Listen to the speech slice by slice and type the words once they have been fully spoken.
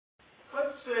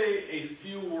say a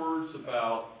few words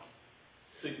about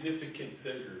significant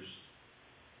figures.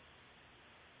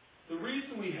 The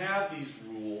reason we have these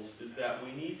rules is that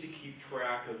we need to keep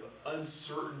track of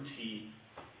uncertainty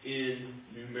in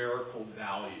numerical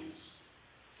values.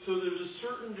 So there's a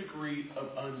certain degree of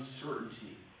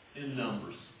uncertainty in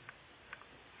numbers.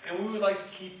 And we would like to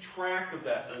keep track of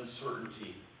that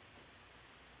uncertainty.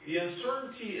 The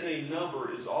uncertainty in a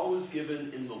number is always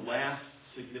given in the last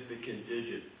significant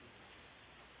digit.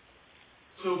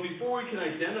 So before we can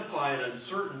identify an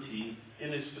uncertainty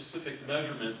in a specific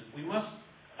measurement, we must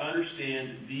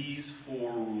understand these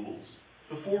four rules.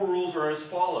 The four rules are as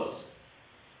follows.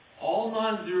 All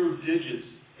non-zero digits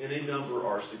in a number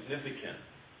are significant.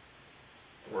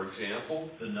 For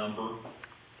example, the number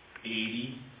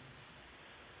 80,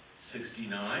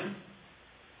 69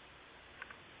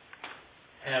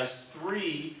 has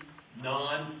three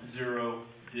non-zero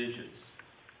digits,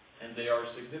 and they are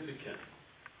significant.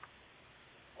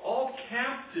 All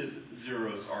captive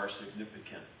zeros are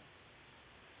significant.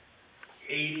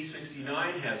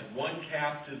 8069 has one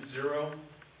captive zero,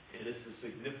 and it's a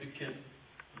significant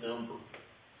number.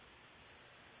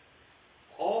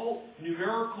 All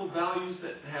numerical values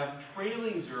that have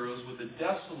trailing zeros with a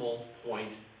decimal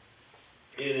point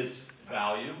in its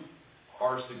value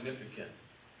are significant.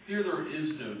 Here there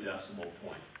is no decimal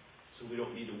point, so we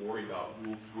don't need to worry about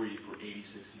Rule 3 for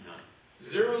 8069.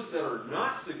 Zeros that are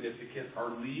not significant are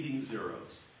leading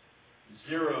zeros,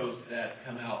 zeros that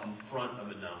come out in front of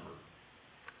a number.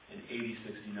 In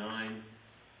 8069,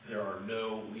 there are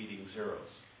no leading zeros.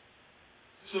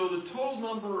 So the total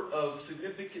number of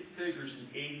significant figures in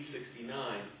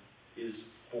 8069 is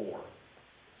 4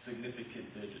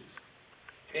 significant digits.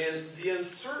 And the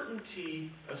uncertainty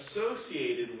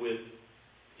associated with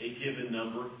a given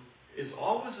number is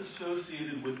always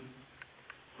associated with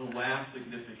the last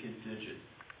significant digit.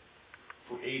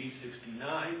 For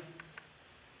 8069,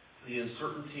 the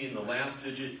uncertainty in the last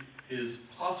digit is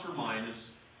plus or minus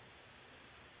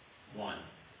 1.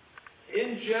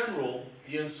 In general,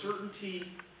 the uncertainty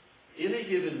in a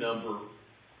given number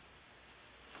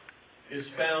is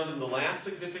found in the last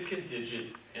significant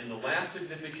digit, and the last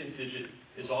significant digit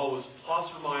is always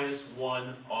plus or minus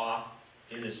 1 off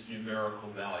in its numerical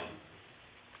value.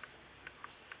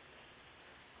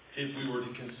 If we were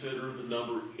to consider the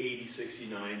number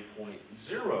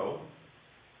 8069.0,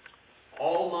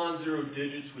 all non-zero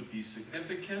digits would be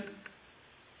significant,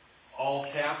 all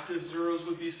captive zeros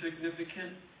would be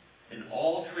significant, and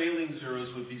all trailing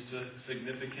zeros would be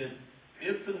significant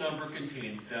if the number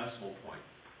contains a decimal point.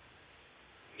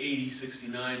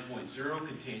 8069.0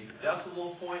 contains a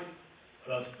decimal point,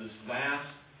 thus this last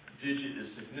digit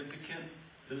is significant.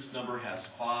 This number has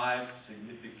 5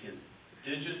 significant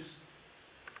digits,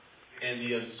 and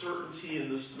the uncertainty in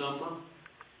this number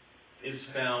is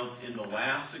found in the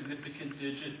last significant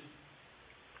digit.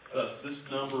 Thus this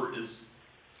number is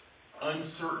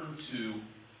uncertain to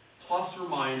plus or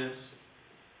minus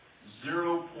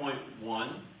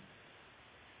 0.1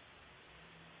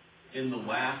 in the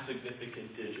last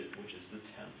significant digit, which is the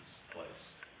 10th place.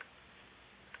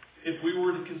 If we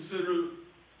were to consider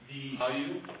the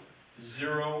value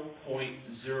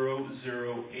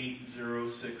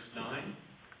 0.008069,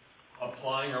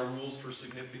 applying our rules for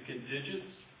significant digits,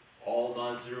 all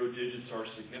non-zero digits are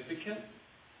significant,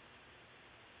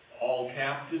 all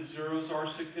captive zeros are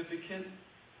significant,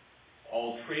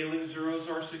 all trailing zeros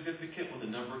are significant when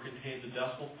the number contains a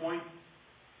decimal point,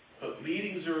 but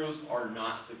leading zeros are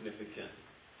not significant.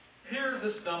 Here,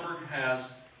 this number has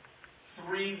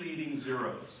 3 leading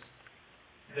zeros.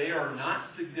 They are not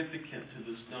significant to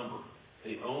this number.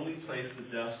 They only place the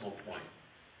decimal point.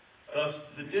 Thus,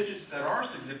 the digits that are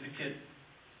significant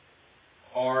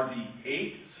are the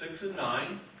 8, 6, and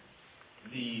 9,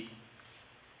 the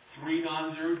 3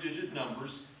 non-zero digit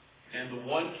numbers, and the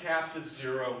 1 captive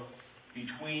zero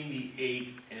between the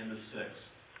 8 and the 6.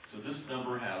 So this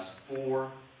number has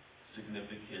 4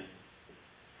 significant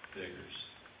figures.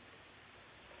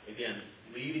 Again,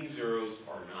 leading zeros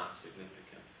are not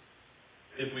significant.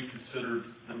 If we considered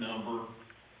the number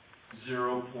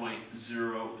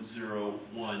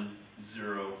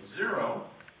 0.000100,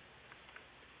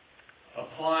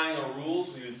 applying our rules,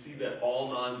 we would see that all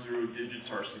non-zero digits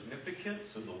are significant,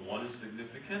 so the 1 is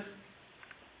significant.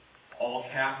 All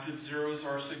captive zeros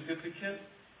are significant.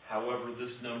 However,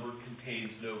 this number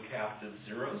contains no captive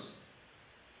zeros.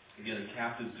 Again, a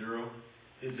captive zero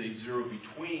is a zero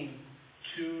between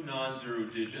 2 non-zero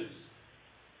digits.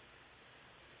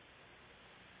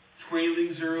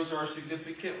 Trailing zeros are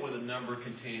significant when a number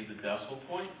contains a decimal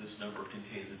point. This number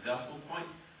contains a decimal point.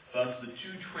 Thus, the 2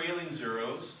 trailing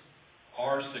zeros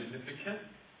are significant.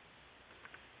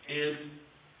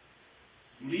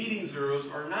 and leading zeros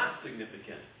are not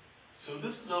significant. So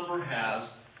this number has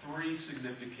three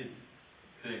significant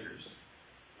figures.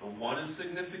 The 1 is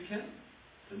significant,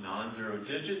 the non-zero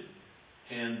digit,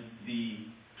 and the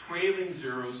trailing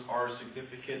zeros are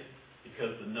significant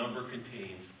because the number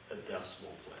contains a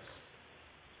decimal place.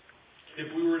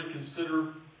 If we were to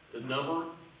consider the number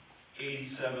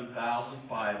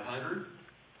 87,500,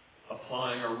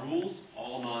 applying our rules,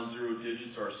 all non-zero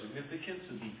digits are significant,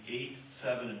 so the 8,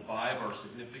 7, and 5 are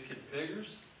significant figures.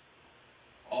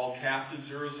 All captive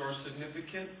zeros are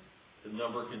significant. The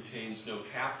number contains no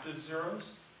captive zeros.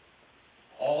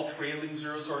 All trailing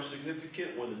zeros are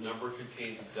significant when the number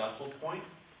contains a decimal point.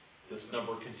 This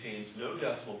number contains no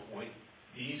decimal point.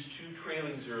 These two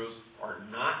trailing zeros are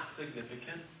not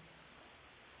significant.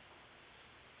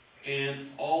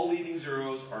 And all leading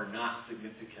zeros are not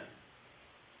significant.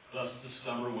 Thus, this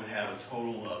number would have a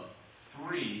total of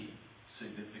 3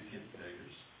 significant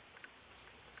figures.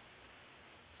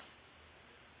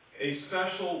 A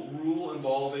special rule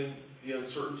involving the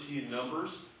uncertainty in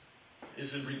numbers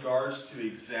is in regards to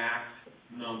exact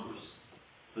numbers.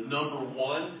 The number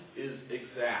 1 is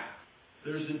exact.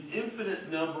 There's an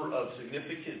infinite number of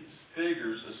significant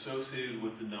figures associated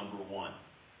with the number 1.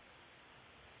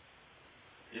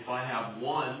 If I have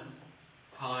 1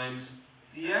 times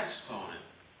the exponent,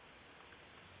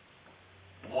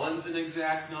 1's an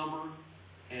exact number,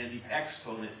 and the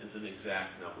exponent is an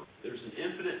exact number. There's an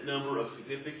infinite number of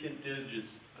significant digits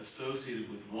associated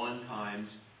with 1 times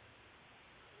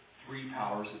 3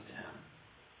 powers of 10.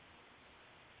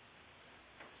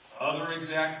 Other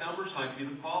exact numbers might be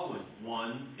the following.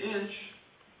 1 inch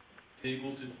is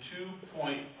equal to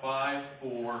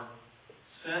 2.54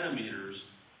 centimeters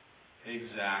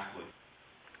exactly.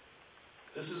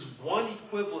 This is one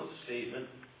equivalent statement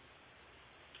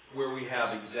where we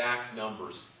have exact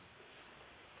numbers.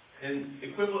 And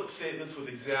equivalent statements with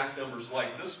exact numbers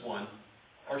like this one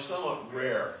are somewhat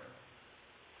rare.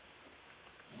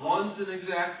 1's an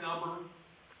exact number,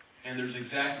 and there's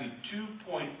exactly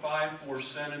 2.54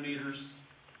 centimeters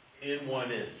in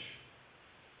 1 inch.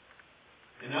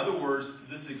 In other words,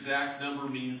 this exact number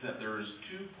means that there is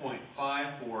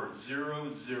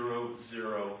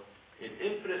 2.54000, an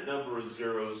infinite number of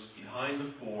zeros behind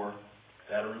the 4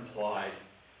 that are implied,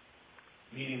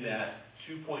 meaning that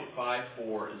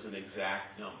 2.54 is an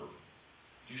exact number.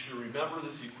 You should remember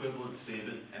this equivalent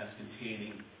statement as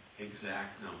containing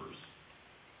exact numbers.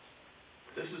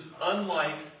 This is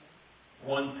unlike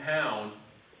 1 pound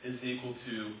is equal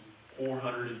to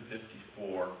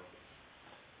 454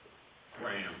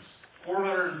 grams.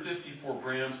 454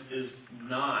 grams is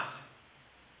not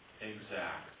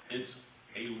exact. It's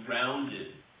a rounded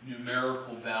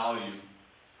numerical value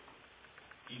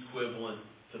equivalent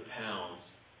to pounds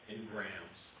in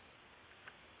grams.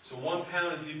 So 1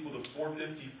 pound is equal to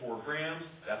 454 grams.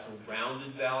 That's a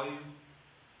rounded value.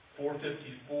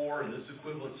 454 in this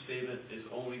equivalent statement is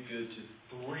only good to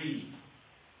 3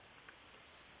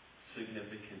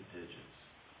 significant digits.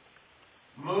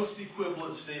 Most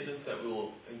equivalent statements that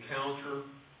we'll encounter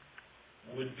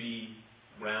would be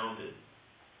rounded.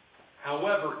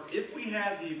 However, if we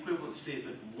had the equivalent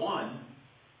statement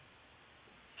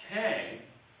 1K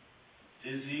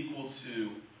is equal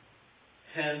to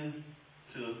 10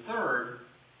 to the third,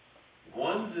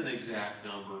 1's an exact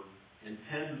number, and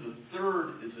 10 to the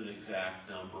third is an exact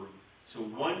number. So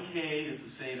 1K is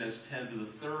the same as 10 to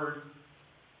the third.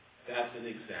 That's an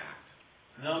exact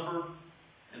number,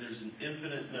 and there's an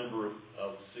infinite number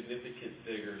of significant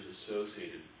figures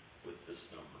associated with this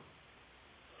number.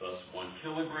 Thus, 1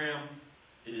 kilogram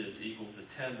is equal to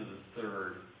 10 to the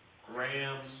third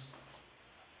grams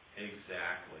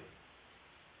exactly.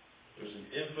 There's an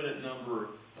infinite number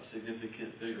of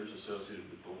significant figures associated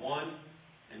with the 1,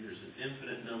 and there's an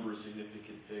infinite number of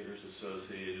significant figures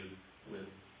associated